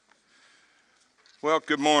Well,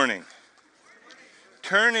 good morning.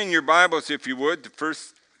 Turn in your Bibles, if you would, to 1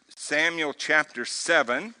 Samuel chapter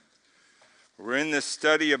 7. We're in this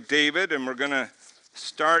study of David, and we're going to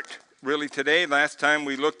start really today. Last time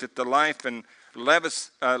we looked at the life and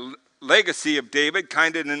legacy of David,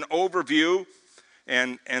 kind of in an overview,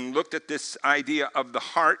 and looked at this idea of the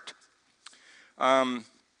heart.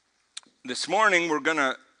 This morning we're going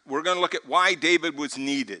to look at why David was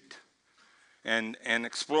needed, and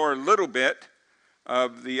explore a little bit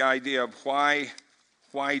of the idea of why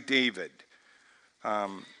David.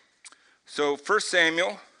 So 1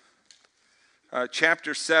 Samuel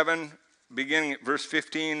chapter 7, beginning at verse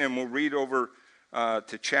 15, and we'll read over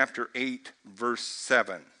to chapter 8, verse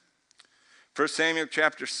 7. 1 Samuel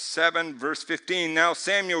chapter 7, verse 15. Now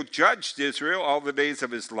Samuel judged Israel all the days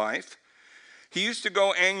of his life. He used to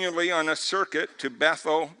go annually on a circuit to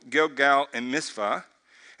Bethel, Gilgal, and Mizpah,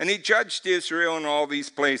 and he judged Israel in all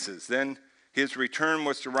these places. Then his return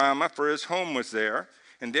was to Ramah, for his home was there,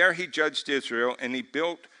 and there he judged Israel, and he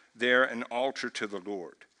built there an altar to the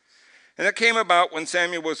Lord. And it came about when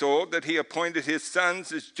Samuel was old that he appointed his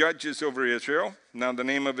sons as judges over Israel. Now the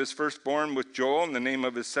name of his firstborn was Joel, and the name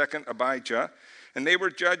of his second Abijah, and they were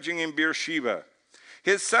judging in Beersheba.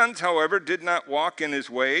 His sons, however, did not walk in his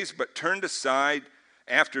ways, but turned aside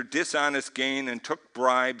after dishonest gain and took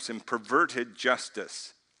bribes and perverted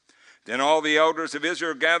justice. Then all the elders of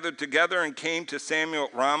Israel gathered together and came to Samuel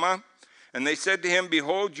at Ramah, and they said to him,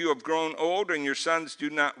 Behold, you have grown old, and your sons do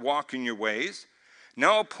not walk in your ways.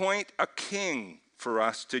 Now appoint a king for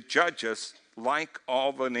us to judge us like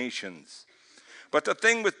all the nations. But the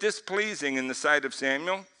thing was displeasing in the sight of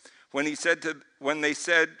Samuel when they said,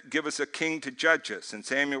 Give us a king to judge us. And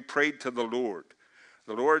Samuel prayed to the Lord.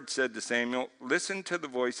 The Lord said to Samuel, Listen to the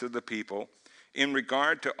voice of the people in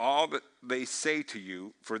regard to all that they say to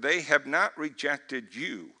you, for they have not rejected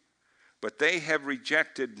you, but they have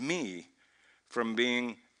rejected me from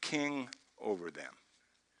being king over them.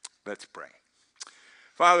 Let's pray.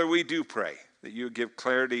 Father, we do pray that you would give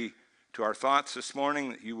clarity to our thoughts this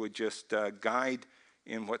morning, that you would just guide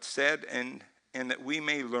in what's said, and that we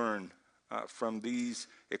may learn from these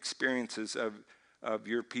experiences of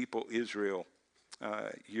your people Israel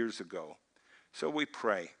years ago. So we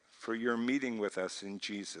pray for your meeting with us in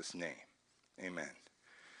Jesus' name. Amen.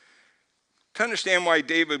 To understand why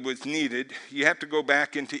David was needed, you have to go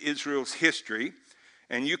back into Israel's history,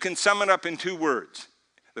 and you can sum it up in two words.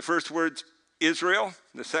 The first word's Israel,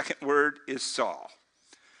 the second word is Saul.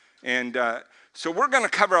 And so we're going to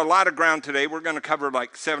cover a lot of ground today. We're going to cover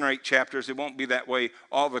like 7 or 8 chapters. It won't be that way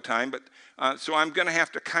all the time, but so I'm going to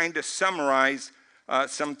have to kind of summarize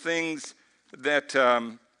some things that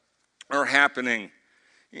are happening.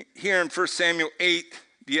 Here in 1 Samuel 8,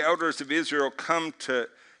 the elders of Israel come to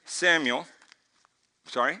Samuel.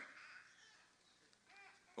 They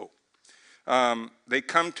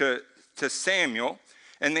come to Samuel,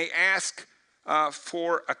 and they ask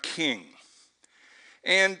for a king.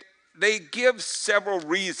 And they give several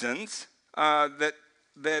reasons that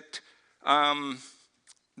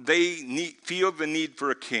they feel the need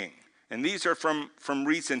for a king. And these are from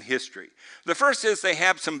recent history. The first is they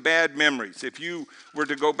have some bad memories. If you were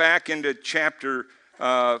to go back into chapter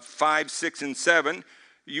 5, 6, and 7,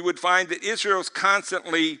 you would find that Israel's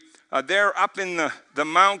constantly, they're up in the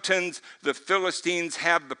mountains. The Philistines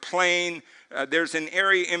have the plain. There's an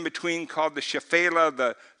area in between called the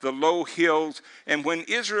Shephelah, the low hills. And when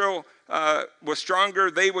Israel was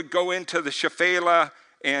stronger, they would go into the Shephelah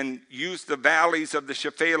and use the valleys of the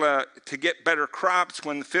Shephelah to get better crops.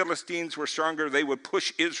 When the Philistines were stronger, they would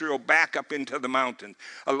push Israel back up into the mountains.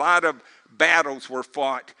 A lot of battles were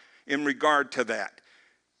fought in regard to that.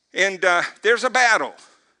 And there's a battle.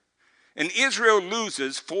 And Israel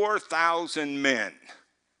loses 4,000 men.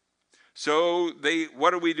 So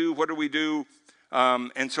what do we do?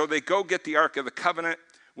 And so they go get the Ark of the Covenant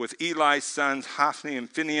with Eli's sons, Hophni and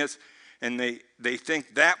Phinehas, and they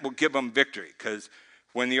think that will give them victory, because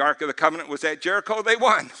when the Ark of the Covenant was at Jericho, they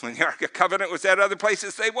won. When the Ark of the Covenant was at other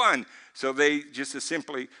places, they won. So they just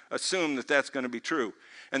simply assume that that's going to be true.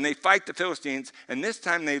 And they fight the Philistines, and this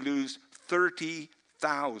time they lose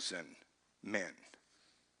 30,000 men.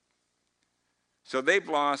 So they've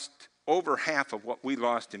lost over half of what we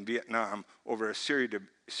lost in Vietnam over a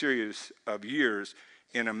series of years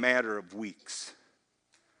in a matter of weeks.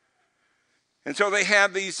 And so they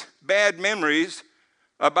have these bad memories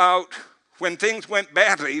about when things went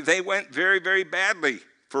badly. They went very, very badly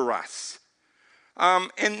for us. And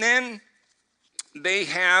then they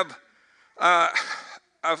have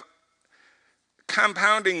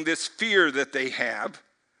compounding this fear that they have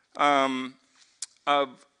of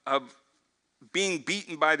being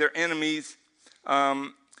beaten by their enemies,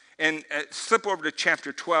 And slip over to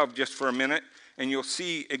chapter 12 just for a minute, and you'll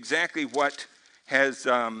see exactly what has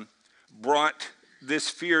brought this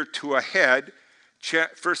fear to a head.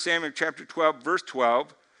 1 Samuel chapter 12, verse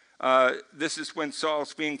 12. This is when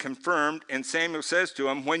Saul's being confirmed, and Samuel says to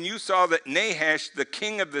him, when you saw that Nahash, the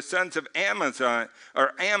king of the sons of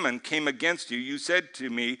Ammon, came against you, you said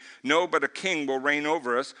to me, no, but a king will reign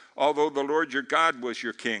over us, although the Lord your God was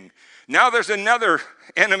your king. Now there's another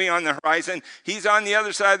enemy on the horizon. He's on the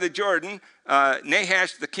other side of the Jordan.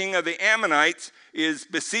 Nahash, the king of the Ammonites, is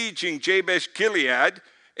besieging Jabesh Gilead,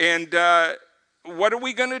 and what are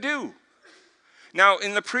we going to do? Now,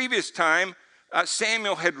 in the previous time,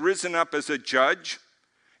 Samuel had risen up as a judge,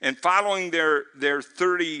 and following their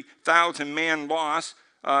 30,000 man loss,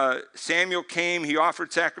 Samuel came, he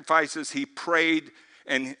offered sacrifices, he prayed,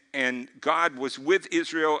 and God was with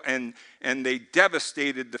Israel, and they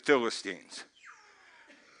devastated the Philistines.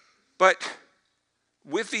 But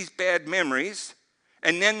with these bad memories,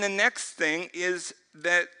 and then the next thing is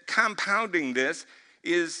that compounding this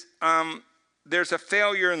is there's a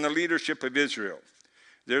failure in the leadership of Israel.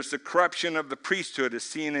 There's the corruption of the priesthood as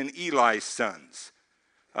seen in Eli's sons.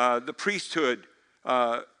 The priesthood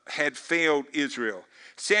had failed Israel.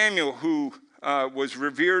 Samuel, who was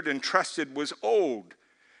revered and trusted, was old,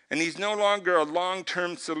 and he's no longer a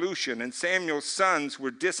long-term solution. And Samuel's sons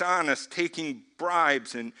were dishonest, taking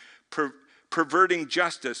bribes and perverting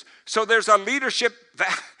justice. So there's a leadership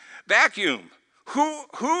vacuum.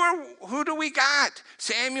 Who do we got?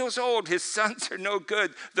 Samuel's old. His sons are no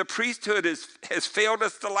good. The priesthood has failed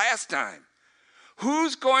us the last time.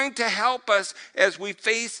 Who's going to help us as we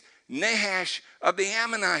face Nahash of the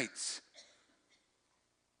Ammonites?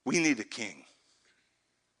 We need a king.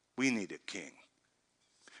 We need a king.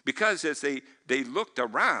 Because as they looked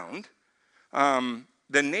around,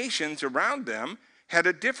 the nations around them had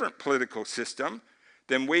a different political system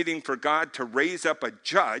than waiting for God to raise up a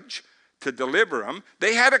judge to deliver them.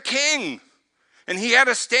 They had a king, and he had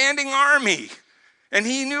a standing army, and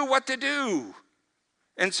he knew what to do.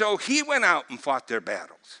 And so he went out and fought their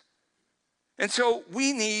battles. And so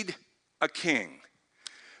we need a king.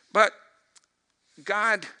 But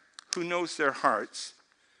God, who knows their hearts,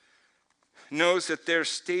 knows that their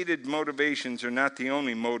stated motivations are not the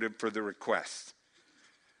only motive for the request.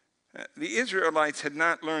 The Israelites had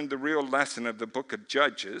not learned the real lesson of the book of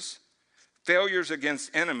Judges. Failures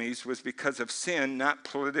against enemies was because of sin, not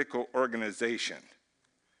political organization.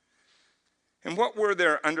 And what were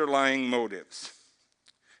their underlying motives?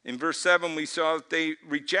 In verse 7, we saw that they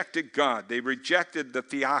rejected God. They rejected the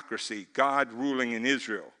theocracy, God ruling in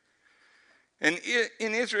Israel. And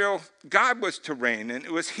in Israel, God was to reign, and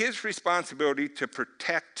it was his responsibility to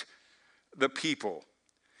protect the people.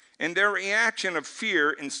 And their reaction of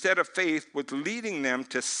fear instead of faith was leading them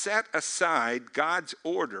to set aside God's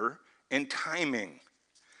order and timing.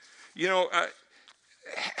 You know,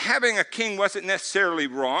 having a king wasn't necessarily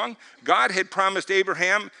wrong. God had promised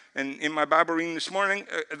Abraham, and in my Bible reading this morning,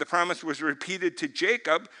 the promise was repeated to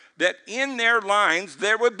Jacob, that in their lines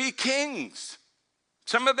there would be kings.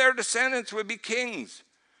 Some of their descendants would be kings.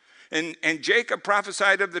 And Jacob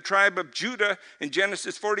prophesied of the tribe of Judah in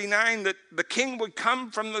Genesis 49 that the king would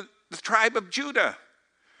come from the tribe of Judah.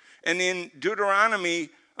 And in Deuteronomy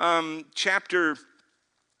chapter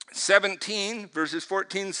 17, verses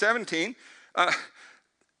 14, 17,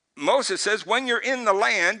 Moses says, when you're in the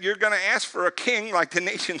land, you're going to ask for a king like the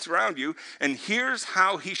nations around you, and here's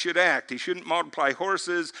how he should act. He shouldn't multiply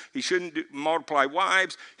horses. He shouldn't multiply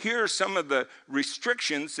wives. Here are some of the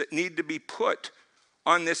restrictions that need to be put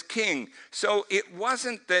on this king. So it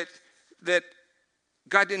wasn't that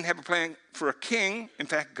God didn't have a plan for a king. In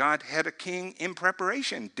fact, God had a king in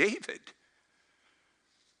preparation, David.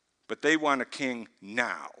 But they want a king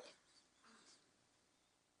now.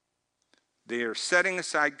 They are setting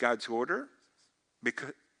aside God's order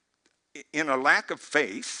because in a lack of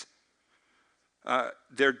faith,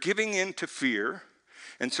 they're giving in to fear,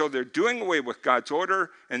 and so they're doing away with God's order,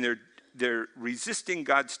 and they're resisting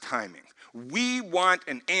God's timing. We want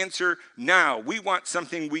an answer now. We want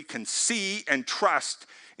something we can see and trust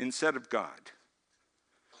instead of God.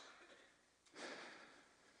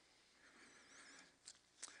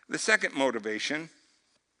 The second motivation,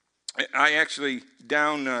 I actually,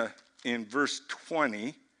 down in verse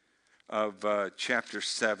 20 of chapter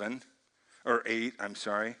 7, or 8, I'm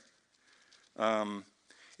sorry,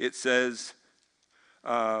 it says,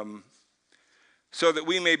 so that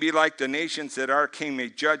we may be like the nations, that our king may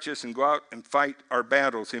judge us and go out and fight our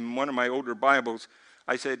battles. In one of my older Bibles,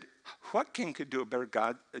 I said, what king could do a better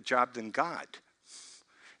job than God?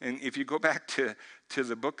 And if you go back to to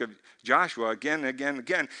the book of Joshua again and again and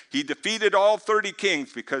again. He defeated all 30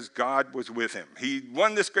 kings because God was with him. He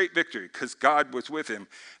won this great victory because God was with him.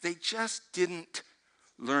 They just didn't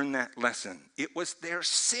learn that lesson. It was their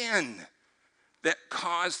sin that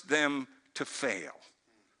caused them to fail,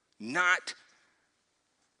 not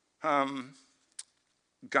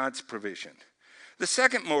God's provision. The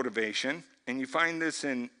second motivation, and you find this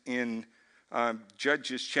in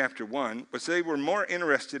Judges chapter 1, was they were more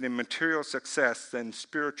interested in material success than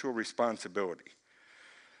spiritual responsibility.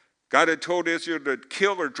 God had told Israel to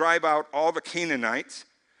kill or drive out all the Canaanites,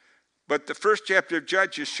 but the first chapter of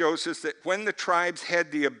Judges shows us that when the tribes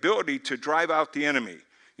had the ability to drive out the enemy,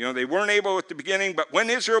 they weren't able at the beginning, but when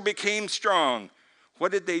Israel became strong,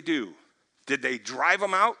 what did they do? Did they drive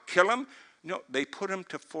them out, kill them? No, they put them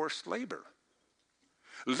to forced labor.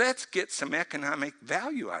 Let's get some economic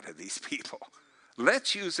value out of these people.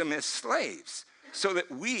 Let's use them as slaves so that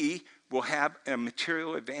we will have a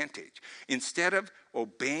material advantage. Instead of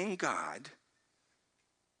obeying God,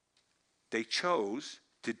 they chose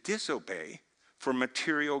to disobey for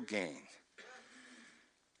material gain.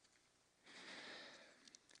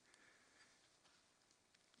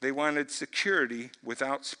 They wanted security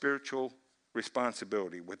without spiritual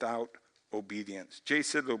responsibility, without obedience. J.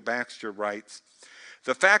 Sidlow Baxter writes,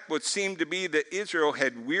 "The fact would seem to be that Israel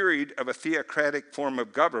had wearied of a theocratic form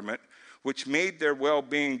of government which made their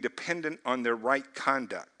well-being dependent on their right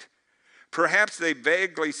conduct. Perhaps they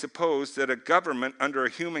vaguely supposed that a government under a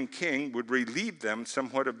human king would relieve them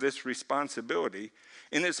somewhat of this responsibility,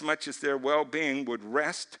 inasmuch as their well-being would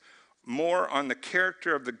rest more on the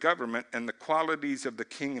character of the government and the qualities of the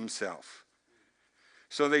king himself.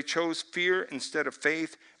 So they chose fear instead of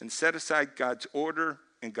faith and set aside God's order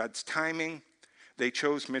and God's timing. They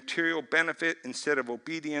chose material benefit instead of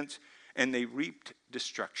obedience, and they reaped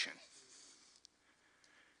destruction."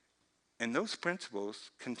 And those principles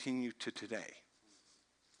continue to today.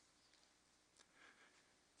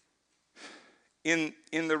 In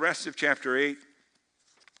the rest of chapter 8,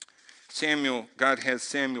 God has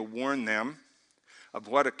Samuel warn them of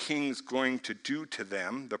what a king's going to do to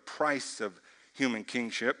them, the price of human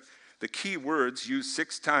kingship. The key words used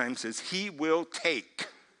 6 times is "he will take."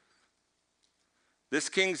 This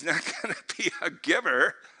king's not going to be a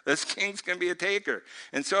giver. This king's going to be a taker.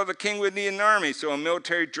 And so the king would need an army, so a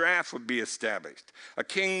military draft would be established. A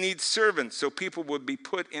king needs servants, so people would be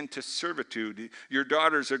put into servitude. Your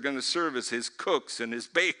daughters are going to serve as his cooks and his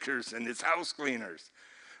bakers and his house cleaners.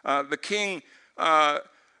 The king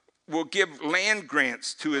will give land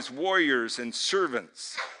grants to his warriors and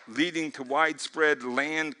servants, leading to widespread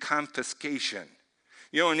land confiscation.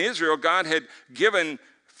 In Israel, God had given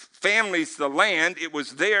families the land. It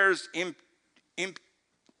was theirs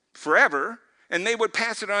forever, and they would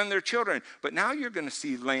pass it on to their children. But now you're going to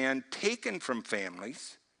see land taken from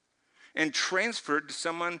families and transferred to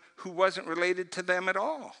someone who wasn't related to them at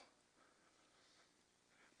all.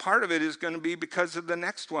 Part of it is going to be because of the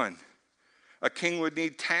next one. A king would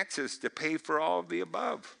need taxes to pay for all of the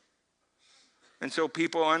above. And so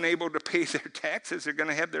people unable to pay their taxes are going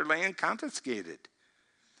to have their land confiscated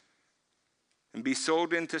and be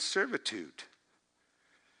sold into servitude.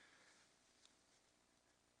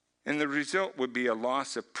 And the result would be a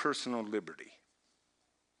loss of personal liberty.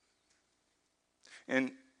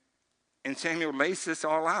 And Samuel lays this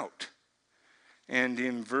all out. And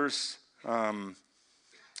in verse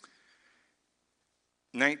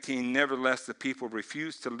 19, "Nevertheless, the people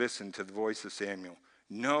refused to listen to the voice of Samuel.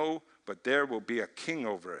 'No, but there will be a king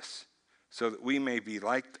over us, so that we may be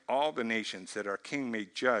like all the nations, that our king may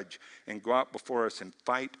judge and go out before us and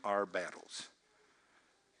fight our battles.'"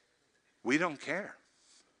 We don't care.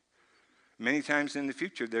 Many times in the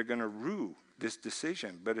future, they're going to rue this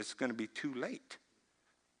decision, but it's going to be too late.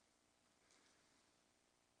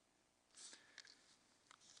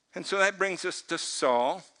 And so that brings us to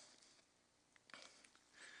Saul.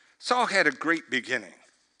 Saul had a great beginning.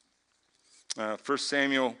 1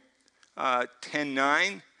 Samuel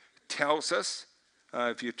 10:9 tells us,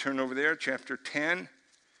 if you turn over there, chapter 10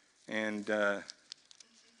 and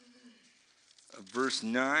verse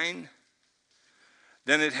 9.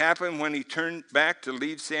 "Then it happened when he turned back to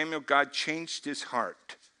leave Samuel, God changed his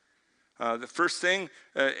heart." The first thing,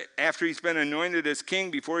 after he's been anointed as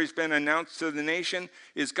king, before he's been announced to the nation,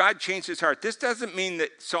 is God changed his heart. This doesn't mean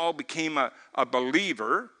that Saul became a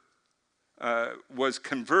believer, was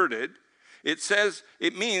converted.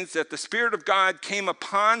 It means that the Spirit of God came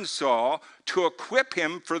upon Saul to equip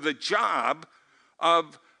him for the job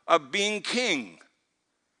of being king.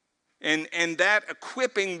 And that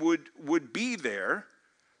equipping would be there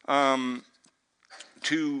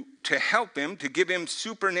to help him, to give him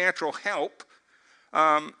supernatural help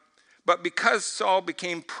But because Saul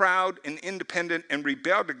became proud and independent and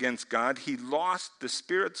rebelled against God, he lost the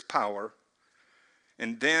Spirit's power,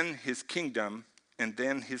 and then his kingdom, and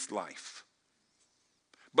then his life.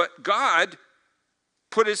 But God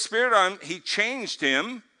put his Spirit on, he changed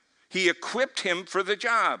him, he equipped him for the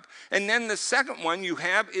job. And then the second one you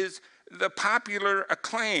have is the popular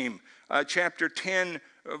acclaim, chapter 10,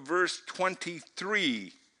 verse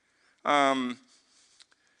 23.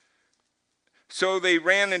 So they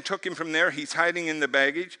ran and took him from there. He's hiding in the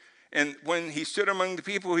baggage. And when he stood among the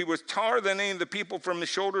people, he was taller than any of the people from the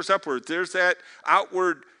shoulders upwards. There's that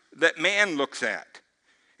outward that man looks at.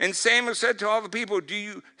 And Samuel said to all the people, do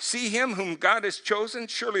you see him whom God has chosen?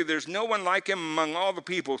 Surely there's no one like him among all the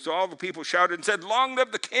people. So all the people shouted and said, long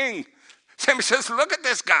live the king. Samuel says, look at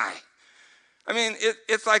this guy. I mean,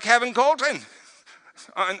 it's like having Colton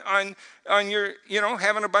on your,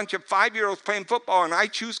 having a bunch of 5-year-olds playing football, and I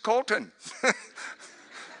choose Colton.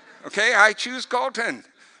 Okay, I choose Colton.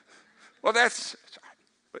 Well,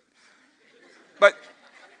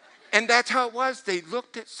 and that's how it was. They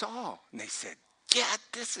looked at Saul and they said, yeah,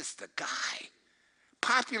 this is the guy.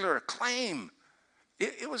 Popular acclaim.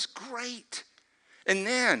 It was great. And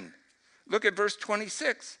then, look at verse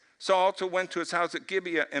 26. Saul also went to his house at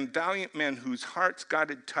Gibeah, and valiant men whose hearts God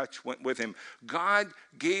had touched went with him. God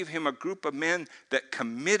gave him a group of men that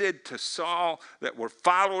committed to Saul, that were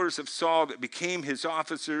followers of Saul, that became his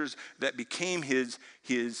officers, that became his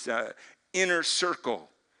inner circle.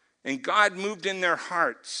 And God moved in their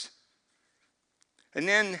hearts. And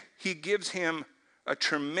then he gives him a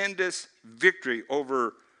tremendous victory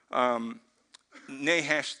over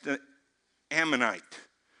Nahash the Ammonite.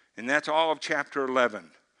 And that's all of chapter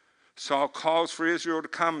 11. Saul calls for Israel to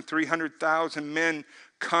come. 300,000 men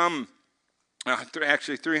come.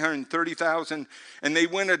 Actually 330,000. And they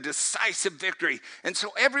win a decisive victory. And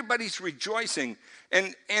so everybody's rejoicing.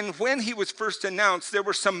 And when he was first announced, there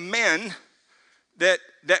were some men that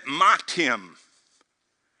mocked him.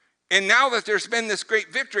 And now that there's been this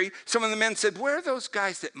great victory, some of the men said, where are those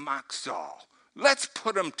guys that mock Saul? Let's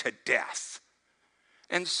put them to death.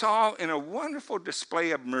 And Saul, in a wonderful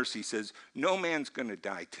display of mercy, says, no man's going to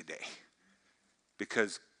die today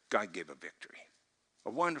because God gave a victory, a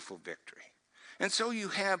wonderful victory. And so you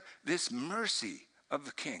have this mercy of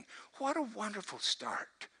the king. What a wonderful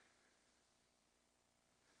start.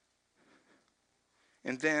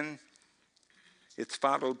 And then it's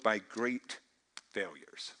followed by great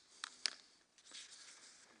failures.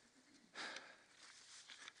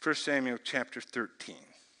 1 Samuel chapter 13.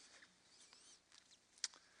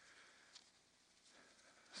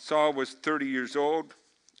 Saul was 30 years old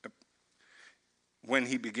when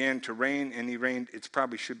he began to reign, and he reigned, it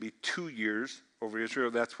probably should be 2 years over Israel.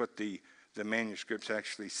 That's what the manuscripts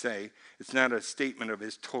actually say. It's not a statement of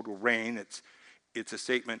his total reign. It's a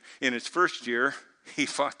statement. In his first year, he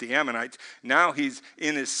fought the Ammonites. Now he's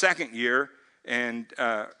in his second year, and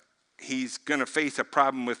he's going to face a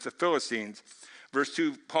problem with the Philistines. Verse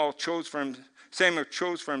 2, Samuel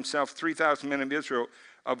chose for himself 3,000 men of Israel,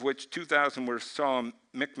 of which 2,000 were Saul and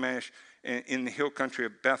Michmash in the hill country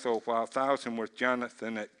of Bethel, while 1,000 were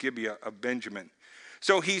Jonathan at Gibeah of Benjamin.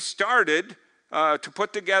 So he started to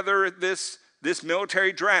put together this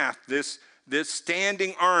military draft, this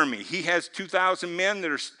standing army. He has 2,000 men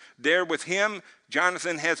that are there with him.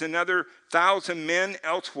 Jonathan has another 1,000 men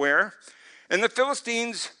elsewhere. And the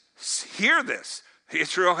Philistines hear this.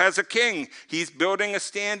 Israel has a king. He's building a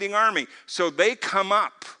standing army. So they come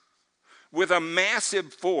up with a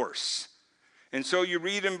massive force. And so you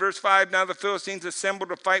read in verse 5, now the Philistines assembled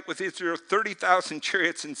to fight with Israel 30,000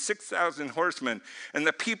 chariots and 6,000 horsemen, and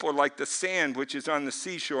the people like the sand which is on the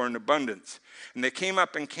seashore in abundance. And they came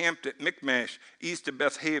up and camped at Michmash, east of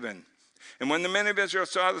Bethaven. And when the men of Israel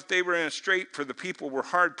saw that they were in a strait, for the people were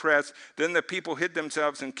hard pressed, then the people hid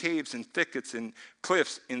themselves in caves and thickets and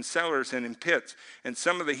cliffs, in cellars and in pits. And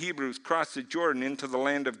some of the Hebrews crossed the Jordan into the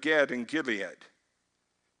land of Gad and Gilead.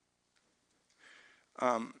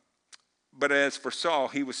 But as for Saul,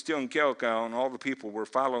 he was still in Gilgal, and all the people were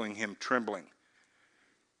following him trembling.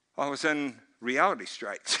 All of a sudden, reality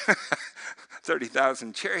strikes.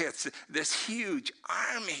 30,000 chariots, this huge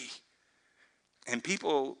army. And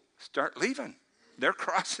people start leaving. They're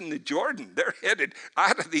crossing the Jordan. They're headed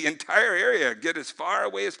out of the entire area, get as far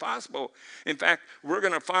away as possible. In fact, we're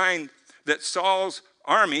going to find that Saul's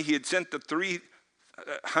army, he had sent the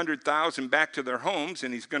 300,000 back to their homes,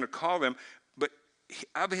 and he's going to call them. But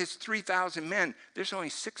of his 3,000 men, there's only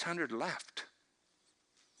 600 left.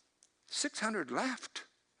 600 left.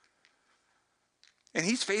 And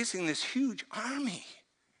he's facing this huge army.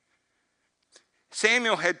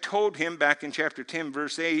 Samuel had told him back in chapter 10,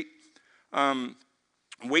 verse 8,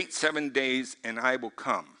 Wait 7 days and I will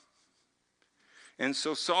come. And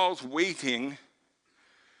so Saul's waiting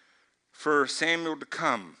for Samuel to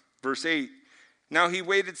come. Verse 8, now he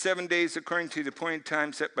waited 7 days according to the appointed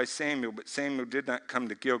time set by Samuel, but Samuel did not come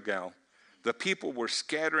to Gilgal. The people were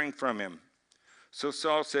scattering from him. So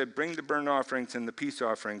Saul said, bring the burnt offerings and the peace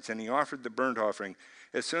offerings, and he offered the burnt offering.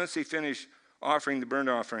 As soon as he finished offering the burnt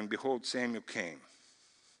offering, behold, Samuel came.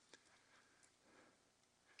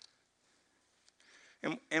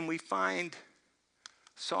 And we find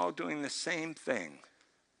Saul doing the same thing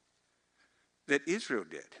that Israel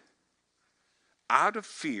did. Out of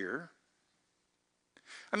fear.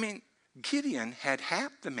 I mean, Gideon had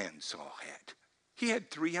half the men Saul had. He had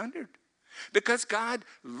 300. Because God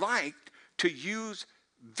liked to use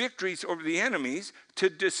victories over the enemies to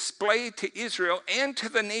display to Israel and to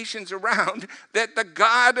the nations around that the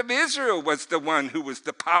God of Israel was the one who was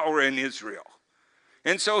the power in Israel.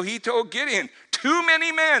 And so he told Gideon, too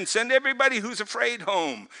many men, send everybody who's afraid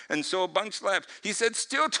home. And so a bunch left. He said,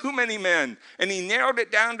 still too many men. And he narrowed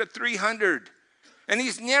it down to 300. And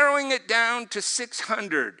he's narrowing it down to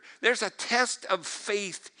 600. There's a test of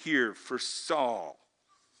faith here for Saul.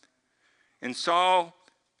 And Saul,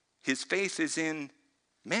 his faith is in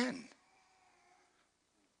men.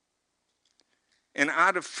 And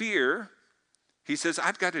out of fear, he says,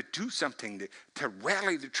 I've got to do something to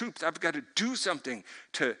rally the troops. I've got to do something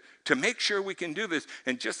to make sure we can do this.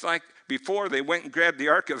 And just like before, they went and grabbed the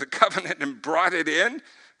Ark of the Covenant and brought it in,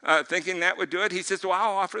 thinking that would do it. He says, well,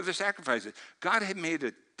 I'll offer the sacrifices. God had made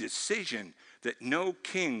a decision that no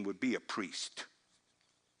king would be a priest.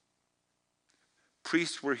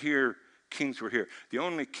 Priests were here, kings were here. The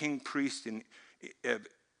only king priest in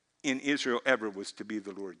Israel ever was to be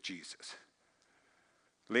the Lord Jesus.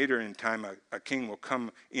 Later in time, a king will come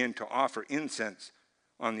in to offer incense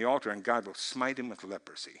on the altar, and God will smite him with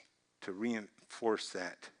leprosy to reinforce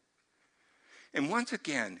that. And once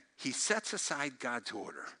again, he sets aside God's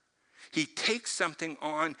order. He takes something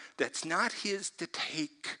on that's not his to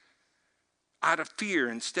take out of fear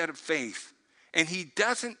instead of faith. And he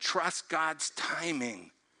doesn't trust God's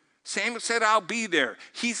timing. Samuel said, I'll be there.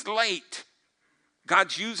 He's late.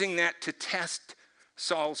 God's using that to test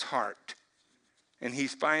Saul's heart. And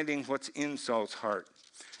he's finding what's in Saul's heart.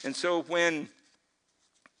 And so when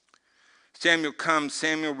Samuel comes,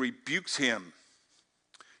 Samuel rebukes him.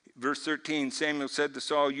 Verse 13, Samuel said to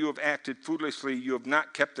Saul, you have acted foolishly. You have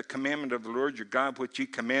not kept the commandment of the Lord your God, which he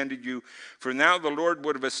commanded you. For now the Lord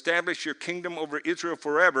would have established your kingdom over Israel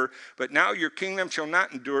forever. But now your kingdom shall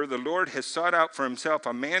not endure. The Lord has sought out for himself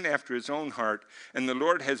a man after his own heart. And the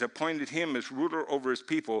Lord has appointed him as ruler over his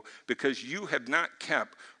people, because you have not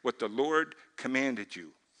kept what the Lord commanded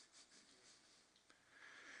you.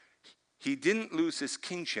 He didn't lose his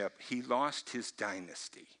kingship. He lost his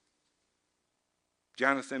dynasty.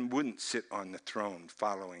 Jonathan wouldn't sit on the throne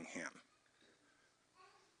following him.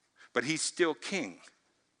 But he's still king.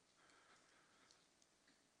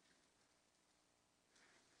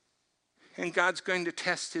 And God's going to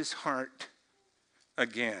test his heart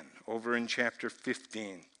again over in chapter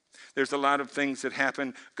 15. There's a lot of things that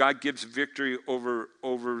happen. God gives victory over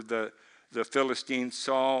the Philistines.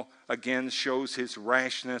 Saul again shows his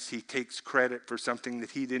rashness. He takes credit for something that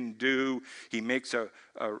he didn't do. He makes a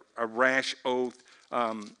rash oath.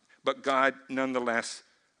 But God nonetheless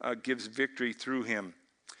gives victory through him.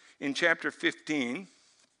 In chapter 15,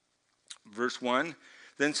 verse 1,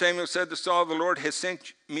 then Samuel said to Saul, the Lord has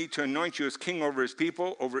sent me to anoint you as king over his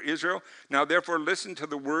people, over Israel. Now therefore listen to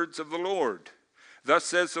the words of the Lord. Thus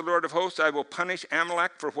says the Lord of hosts, I will punish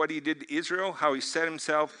Amalek for what he did to Israel, how he set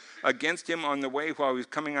himself against him on the way while he was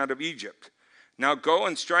coming out of Egypt. Now go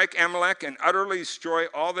and strike Amalek and utterly destroy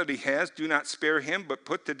all that he has. Do not spare him, but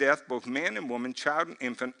put to death both man and woman, child and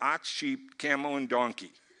infant, ox, sheep, camel, and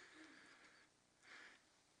donkey.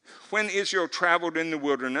 When Israel traveled in the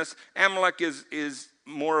wilderness, Amalek is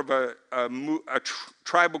more of a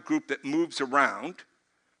tribal group that moves around.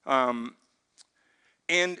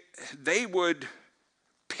 And they would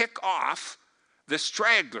pick off the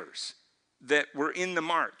stragglers that were in the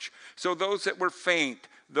march. So those that were faint,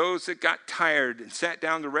 those that got tired and sat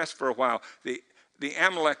down to rest for a while, the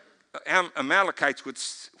Amalekites would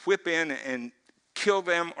whip in and kill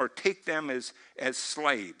them or take them as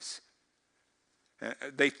slaves.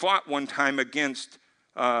 They fought one time against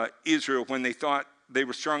Israel when they thought they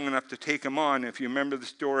were strong enough to take them on. If you remember the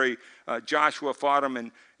story, Joshua fought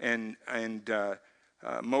them and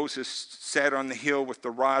Moses sat on the hill with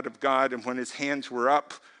the rod of God, and when his hands were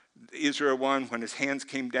up, Israel won. When his hands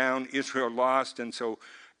came down, Israel lost. And so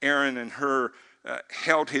Aaron and Hur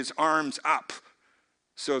held his arms up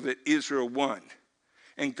so that Israel won.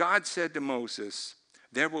 And God said to Moses,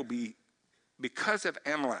 there will be, because of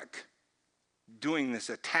Amalek doing this,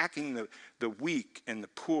 attacking the weak and the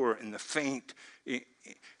poor and the faint,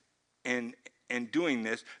 and doing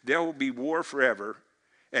this, there will be war forever.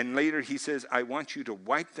 And later he says, I want you to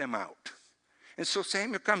wipe them out. And so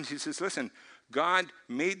Samuel comes, he says, listen, God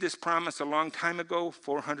made this promise a long time ago,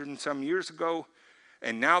 400 and some years ago,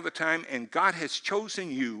 and now the time, and God has chosen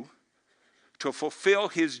you to fulfill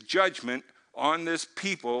his judgment on this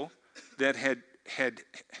people that had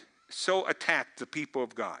so attacked the people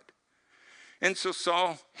of God. And so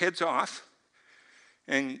Saul heads off,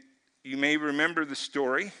 and you may remember the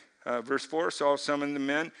story. Verse 4, Saul summoned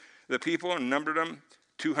the people, and numbered them,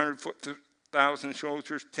 200,000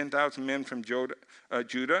 soldiers, 10,000 men from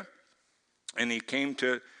Judah. And he came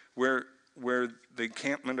to where the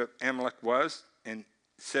encampment of Amalek was, and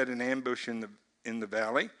set an ambush in the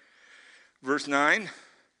valley. Verse 9,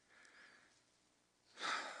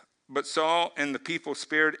 but Saul and the people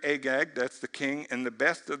spared Agag, that's the king, and the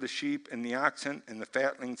best of the sheep and the oxen and the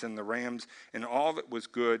fatlings and the rams and all that was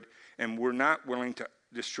good, and were not willing to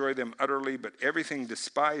destroy them utterly, but everything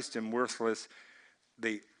despised and worthless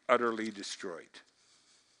they utterly destroyed.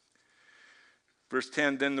 Verse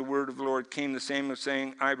 10, then the word of the Lord came to Samuel,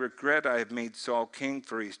 saying, I regret I have made Saul king,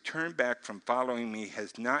 for he has turned back from following me,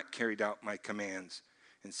 has not carried out my commands.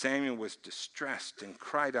 And Samuel was distressed and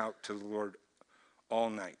cried out to the Lord all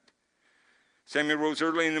night. Samuel rose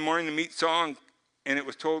early in the morning to meet Saul, and it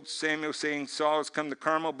was told Samuel, saying, Saul has come to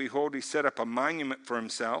Carmel. Behold, he set up a monument for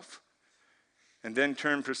himself, and then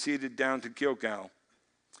proceeded down to Gilgal.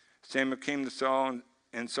 Samuel came to Saul,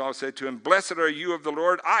 and Saul said to him, Blessed are you of the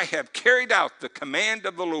Lord. I have carried out the command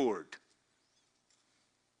of the Lord.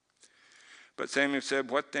 But Samuel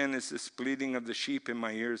said, What then is this bleating of the sheep in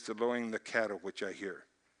my ears, the lowing of the cattle which I hear?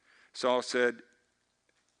 Saul said,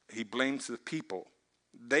 he blames the people.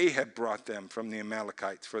 They had brought them from the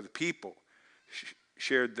Amalekites, for the people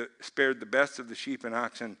spared the best of the sheep and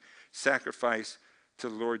oxen, sacrifice to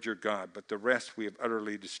the Lord your God, but the rest we have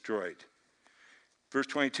utterly destroyed. Verse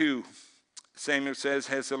 22, Samuel says,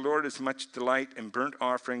 Has the Lord as much delight in burnt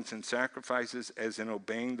offerings and sacrifices as in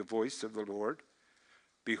obeying the voice of the Lord?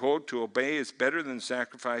 Behold, to obey is better than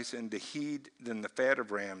sacrifice, and to heed than the fat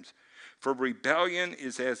of rams. For rebellion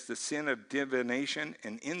is as the sin of divination,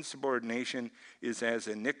 and insubordination is as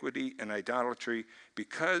iniquity and idolatry.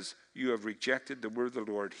 Because you have rejected the word of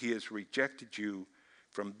the Lord, he has rejected you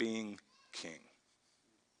from being king.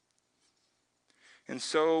 And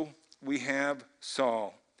so we have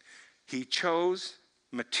Saul. He chose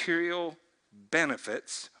material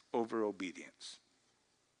benefits over obedience.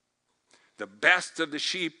 The best of the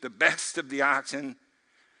sheep, the best of the oxen,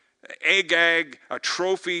 Agag, a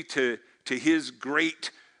trophy to his great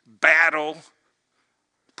battle,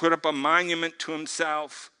 put up a monument to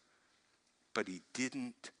himself, but he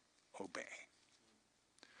didn't obey.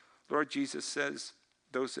 Lord Jesus says,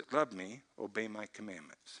 those that love me obey my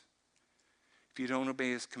commandments. If you don't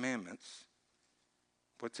obey his commandments,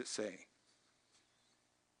 what's it say?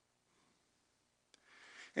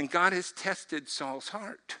 And God has tested Saul's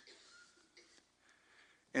heart.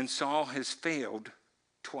 And Saul has failed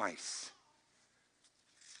twice.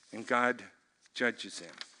 And God judges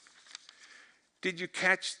him. Did you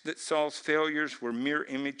catch that Saul's failures were mere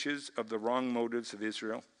images of the wrong motives of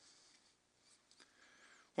Israel?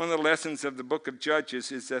 One of the lessons of the book of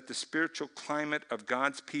Judges is that the spiritual climate of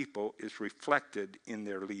God's people is reflected in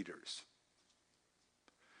their leaders.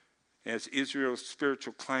 As Israel's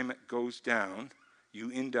spiritual climate goes down, you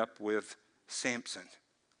end up with Samson.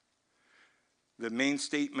 The main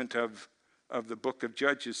statement of the book of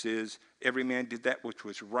Judges is, every man did that which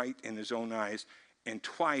was right in his own eyes. And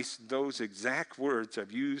twice those exact words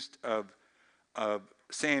I've used of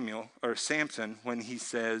Samson when he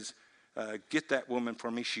says, get that woman for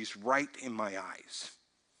me, she's right in my eyes.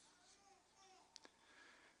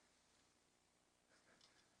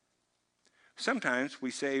 Sometimes we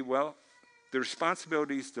say, well, the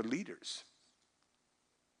responsibility is the leaders.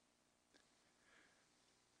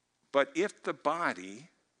 But if the body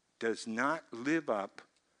does not live up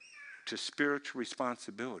to spiritual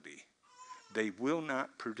responsibility, they will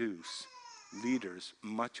not produce leaders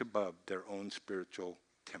much above their own spiritual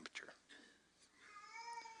temperature.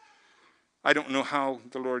 I don't know how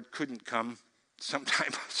the Lord couldn't come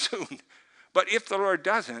sometime soon, but if the Lord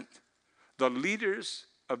doesn't, the leaders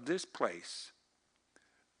of this place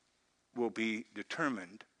will be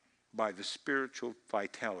determined by the spiritual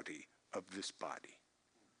vitality of this body.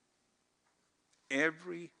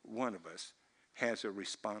 Every one of us has a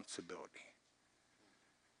responsibility.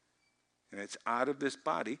 And it's out of this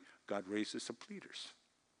body God raises up leaders.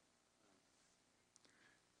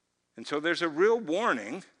 And so there's a real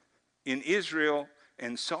warning in Israel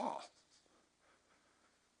and Saul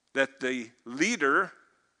that the leader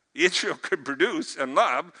Israel could produce and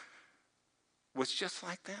love was just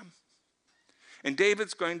like them. And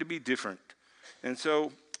David's going to be different. And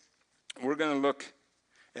so we're going to look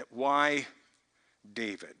at why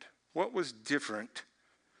David. What was different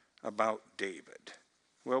about David?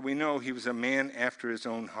 Well, we know he was a man after his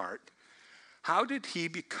own heart. How did he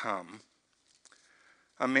become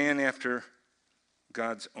a man after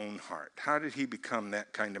God's own heart? How did he become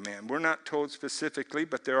that kind of man? We're not told specifically,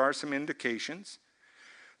 but there are some indications.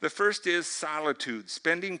 The first is solitude,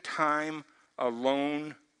 spending time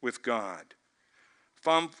alone with God.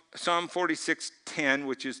 Psalm 46:10,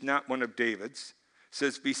 which is not one of David's,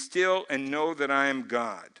 says, "Be still and know that I am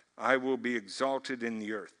God. I will be exalted in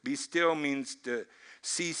the earth." Be still means to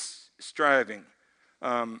cease striving.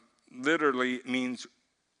 Literally means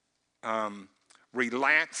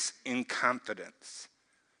relax in confidence.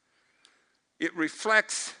 It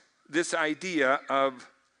reflects this idea of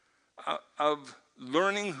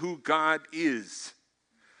learning who God is.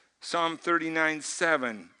 Psalm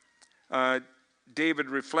 39:7, David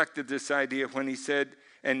reflected this idea when he said,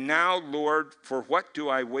 "And now, Lord, for what do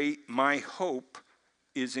I wait? My hope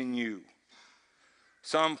is in you."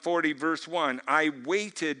 Psalm 40, verse 1, "I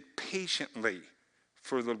waited patiently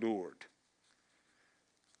for the Lord."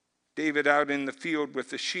 David, out in the field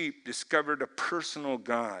with the sheep, discovered a personal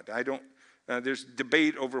God. There's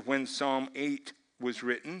debate over when Psalm 8 was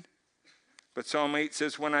written. But Psalm 8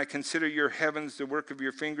 says, "When I consider your heavens, the work of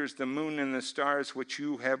your fingers, the moon and the stars which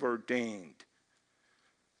you have ordained."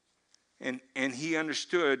 And he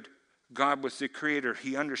understood God was the creator.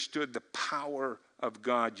 He understood the power of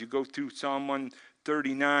God. You go through Psalm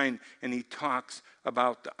 139, and he talks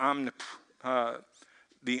about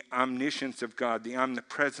the omniscience of God, the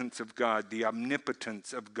omnipresence of God, the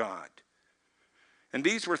omnipotence of God. And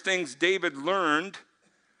these were things David learned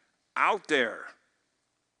out there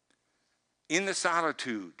in the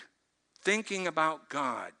solitude, thinking about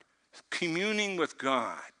God, communing with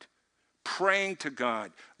God, praying to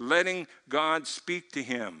God, letting God speak to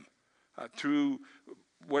him through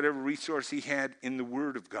whatever resource he had in the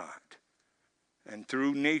Word of God, and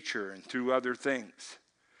through nature and through other things.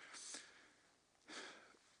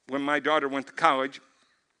 When my daughter went to college,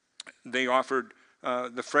 they offered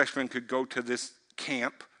the freshmen could go to this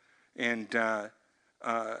camp and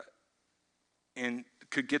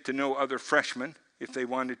could get to know other freshmen if they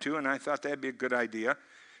wanted to, and I thought that'd be a good idea.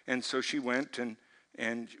 And so she went,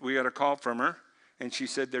 and we got a call from her, and she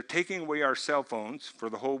said, "They're taking away our cell phones for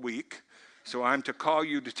the whole week, so I'm to call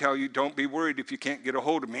you to tell you, don't be worried if you can't get a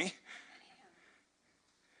hold of me."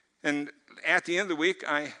 And at the end of the week,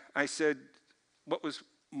 I said, what was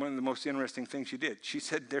one of the most interesting things you did? She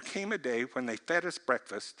said, "There came a day when they fed us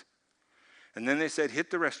breakfast, and then they said, hit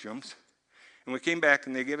the restrooms, and we came back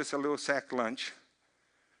and they gave us a little sack lunch,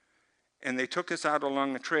 and they took us out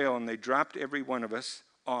along the trail and they dropped every one of us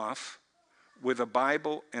off with a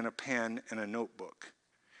Bible and a pen and a notebook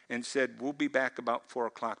and said, we'll be back about 4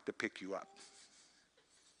 o'clock to pick you up."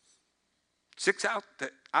 6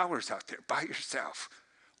 hours out there by yourself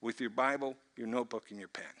with your Bible, your notebook, and your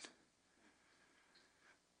pen.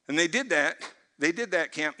 And they did that. They did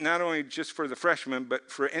that camp not only just for the freshmen,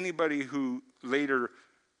 but for anybody who later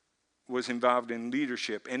was involved in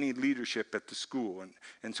leadership, any leadership at the school.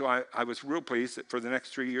 And so I was real pleased that for the next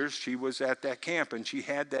 3 years, she was at that camp and she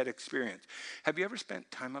had that experience. Have you ever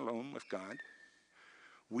spent time alone with God?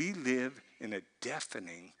 We live in a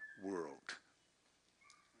deafening world.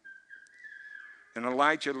 And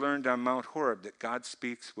Elijah learned on Mount Horeb that God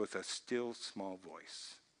speaks with a still small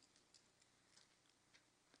voice.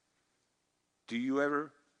 Do you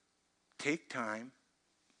ever take time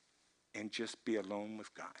and just be alone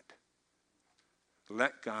with God?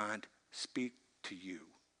 Let God speak to you.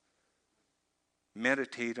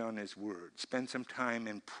 Meditate on his word. Spend some time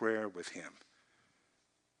in prayer with him.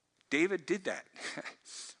 David did that.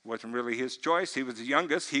 Wasn't really his choice. He was the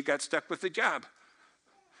youngest. He got stuck with the job.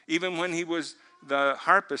 Even when he was the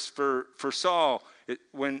harpist for Saul,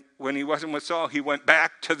 when he wasn't with Saul, he went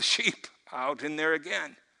back to the sheep out in there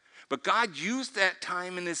again. But God used that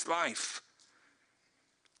time in his life.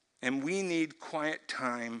 And we need quiet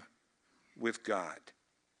time with God.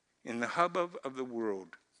 In the hubbub of the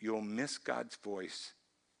world, you'll miss God's voice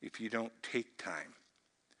if you don't take time.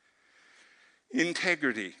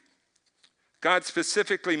 Integrity. God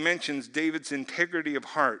specifically mentions David's integrity of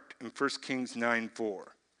heart in 1 Kings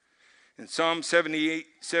 9:4. In Psalm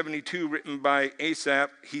 78:72, written by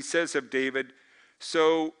Asaph, he says of David,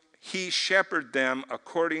 "So he shepherded them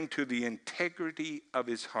according to the integrity of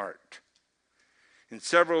his heart." In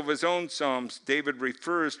several of his own Psalms, David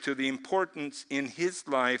refers to the importance in his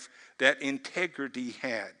life that integrity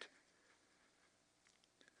had.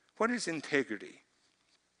 What is integrity?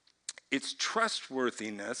 It's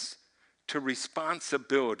trustworthiness to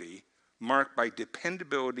responsibility marked by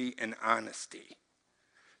dependability and honesty.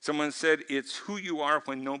 Someone said it's who you are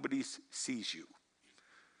when nobody sees you.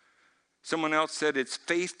 Someone else said it's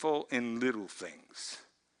faithful in little things.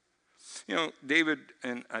 You know, David,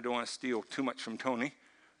 and I don't want to steal too much from Tony,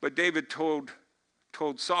 but David told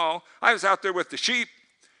Saul, I was out there with the sheep,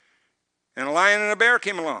 and a lion and a bear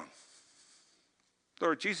came along.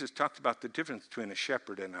 Lord Jesus talked about the difference between a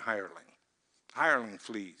shepherd and a hireling. Hireling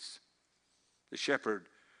flees. The shepherd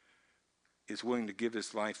is willing to give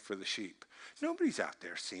his life for the sheep. Nobody's out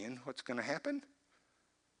there seeing what's going to happen.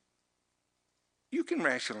 You can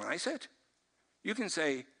rationalize it. You can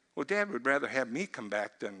say, well, Dad would rather have me come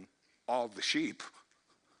back than all the sheep.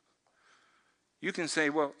 You can say,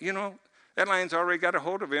 well, you know, that lion's already got a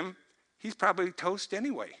hold of him. He's probably toast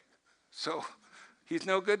anyway. So he's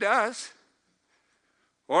no good to us.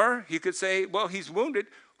 Or you could say, well, he's wounded.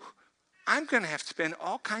 I'm going to have to spend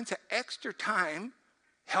all kinds of extra time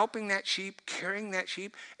helping that sheep, carrying that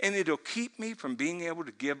sheep, and it'll keep me from being able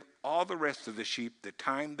to give all the rest of the sheep the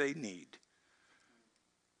time they need.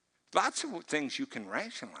 Lots of things you can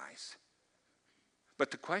rationalize.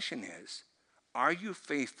 But the question is, are you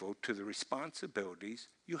faithful to the responsibilities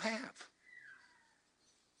you have?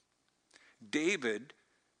 David,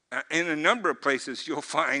 in a number of places you'll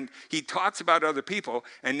find he talks about other people,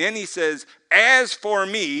 and then he says, as for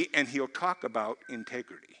me, and he'll talk about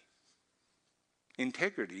integrity.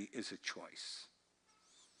 Integrity is a choice.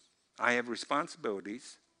 I have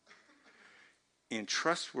responsibilities in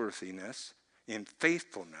trustworthiness, in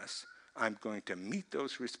faithfulness. I'm going to meet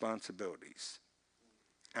those responsibilities.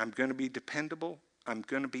 I'm going to be dependable. I'm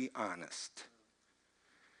going to be honest.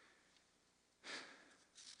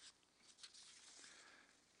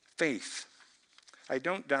 Faith. I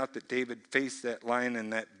don't doubt that David faced that lion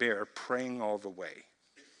and that bear praying all the way.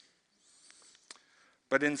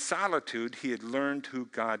 But in solitude, he had learned who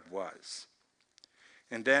God was,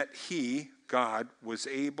 and that he, God, was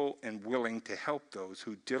able and willing to help those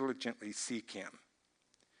who diligently seek him.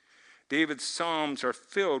 David's Psalms are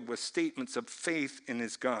filled with statements of faith in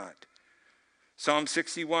his God. Psalm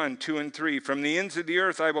 61, 2 and 3, from the ends of the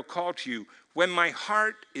earth I will call to you. When my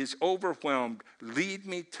heart is overwhelmed, lead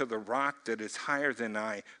me to the rock that is higher than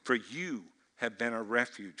I, for you have been a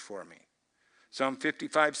refuge for me. Psalm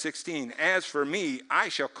 55, 16, as for me, I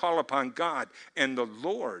shall call upon God, and the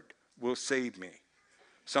Lord will save me.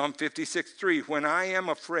 Psalm 56, 3, when I am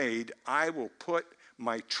afraid, I will put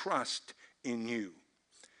my trust in you.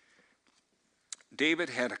 David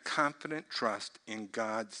had a confident trust in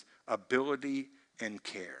God's ability and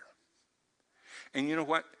care. And you know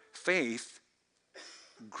what? Faith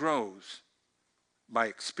grows by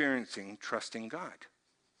experiencing trusting God.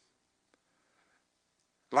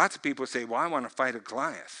 Lots of people say, well, I want to fight a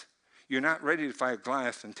Goliath. You're not ready to fight a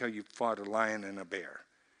Goliath until you've fought a lion and a bear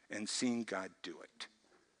and seen God do it.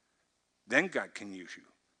 Then God can use you.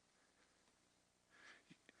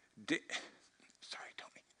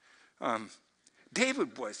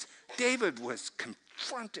 David was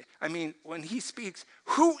confronted. I mean, when he speaks,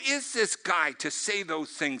 who is this guy to say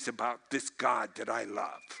those things about this God that I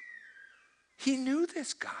love? He knew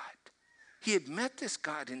this God. He had met this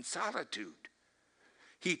God in solitude.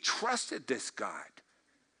 He trusted this God.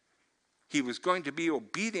 He was going to be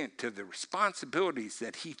obedient to the responsibilities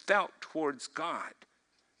that he felt towards God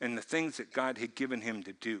and the things that God had given him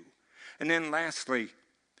to do. And then lastly,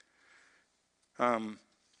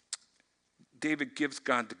 David gives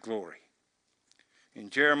God the glory.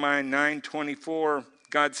 In Jeremiah 9:24,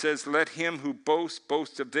 God says, let him who boasts,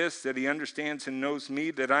 boast of this, that he understands and knows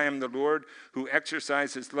me, that I am the Lord, who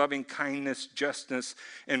exercises loving kindness, justice,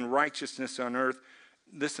 and righteousness on earth.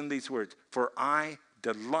 Listen to these words. For I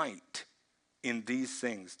delight in these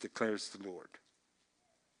things, declares the Lord.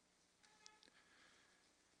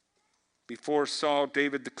 Before Saul,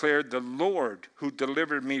 David declared, the Lord who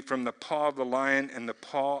delivered me from the paw of the lion and the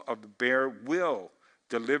paw of the bear will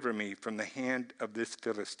deliver me from the hand of this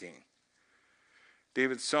Philistine.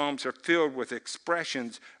 David's Psalms are filled with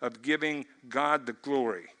expressions of giving God the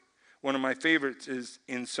glory. One of my favorites is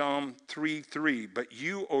in Psalm 3:3. But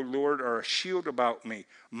you, O Lord, are a shield about me,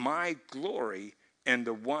 my glory, and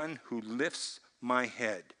the one who lifts my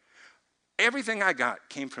head. Everything I got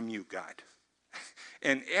came from you, God.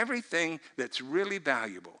 And everything that's really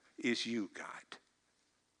valuable is you, God.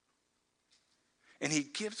 And he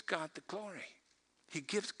gives God the glory. He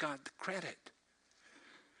gives God the credit.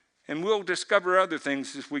 And we'll discover other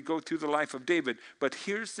things as we go through the life of David. But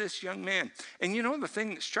here's this young man. And you know the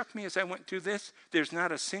thing that struck me as I went through this? There's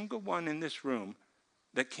not a single one in this room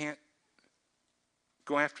that can't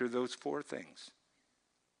go after those 4 things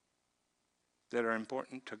that are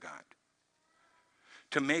important to God.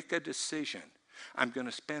 To make a decision. I'm going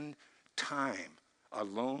to spend time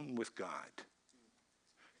alone with God.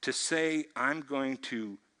 To say I'm going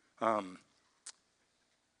to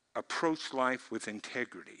approach life with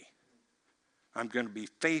integrity. I'm going to be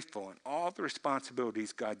faithful in all the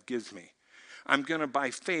responsibilities God gives me. I'm going to, by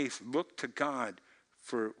faith, look to God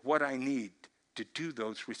for what I need to do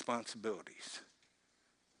those responsibilities.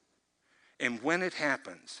 And when it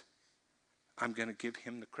happens, I'm going to give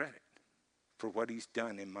him the credit for what he's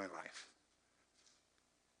done in my life.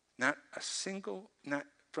 Not a single, not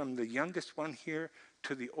from the youngest one here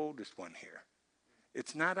to the oldest one here.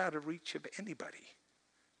 It's not out of reach of anybody.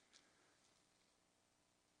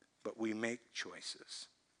 But we make choices.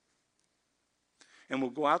 And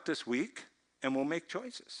we'll go out this week and we'll make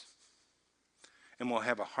choices. And we'll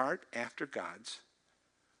have a heart after God's.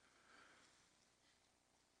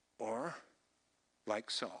 Or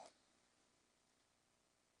like Saul.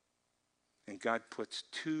 And God puts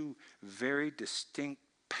 2 very distinct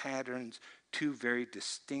patterns, 2 very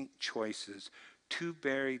distinct choices, 2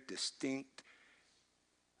 very distinct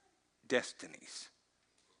destinies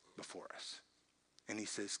before us. And he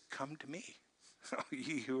says, come to me,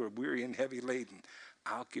 ye who are weary and heavy laden.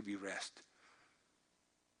 I'll give you rest.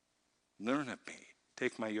 Learn of me.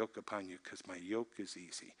 Take my yoke upon you, because my yoke is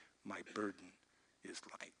easy. My burden is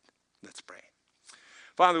light. Let's pray.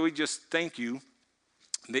 Father, we just thank you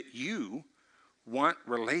that you want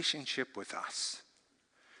relationship with us.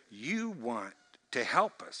 You want to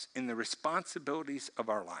help us in the responsibilities of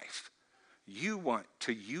our life. You want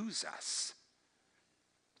to use us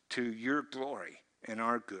to your glory and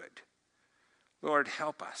our good. Lord,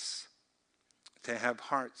 help us to have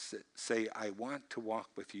hearts that say, I want to walk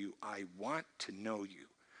with you. I want to know you.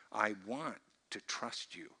 I want to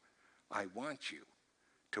trust you. I want you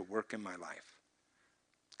to work in my life.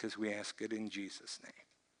 Because we ask it in Jesus'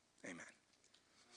 name. Amen.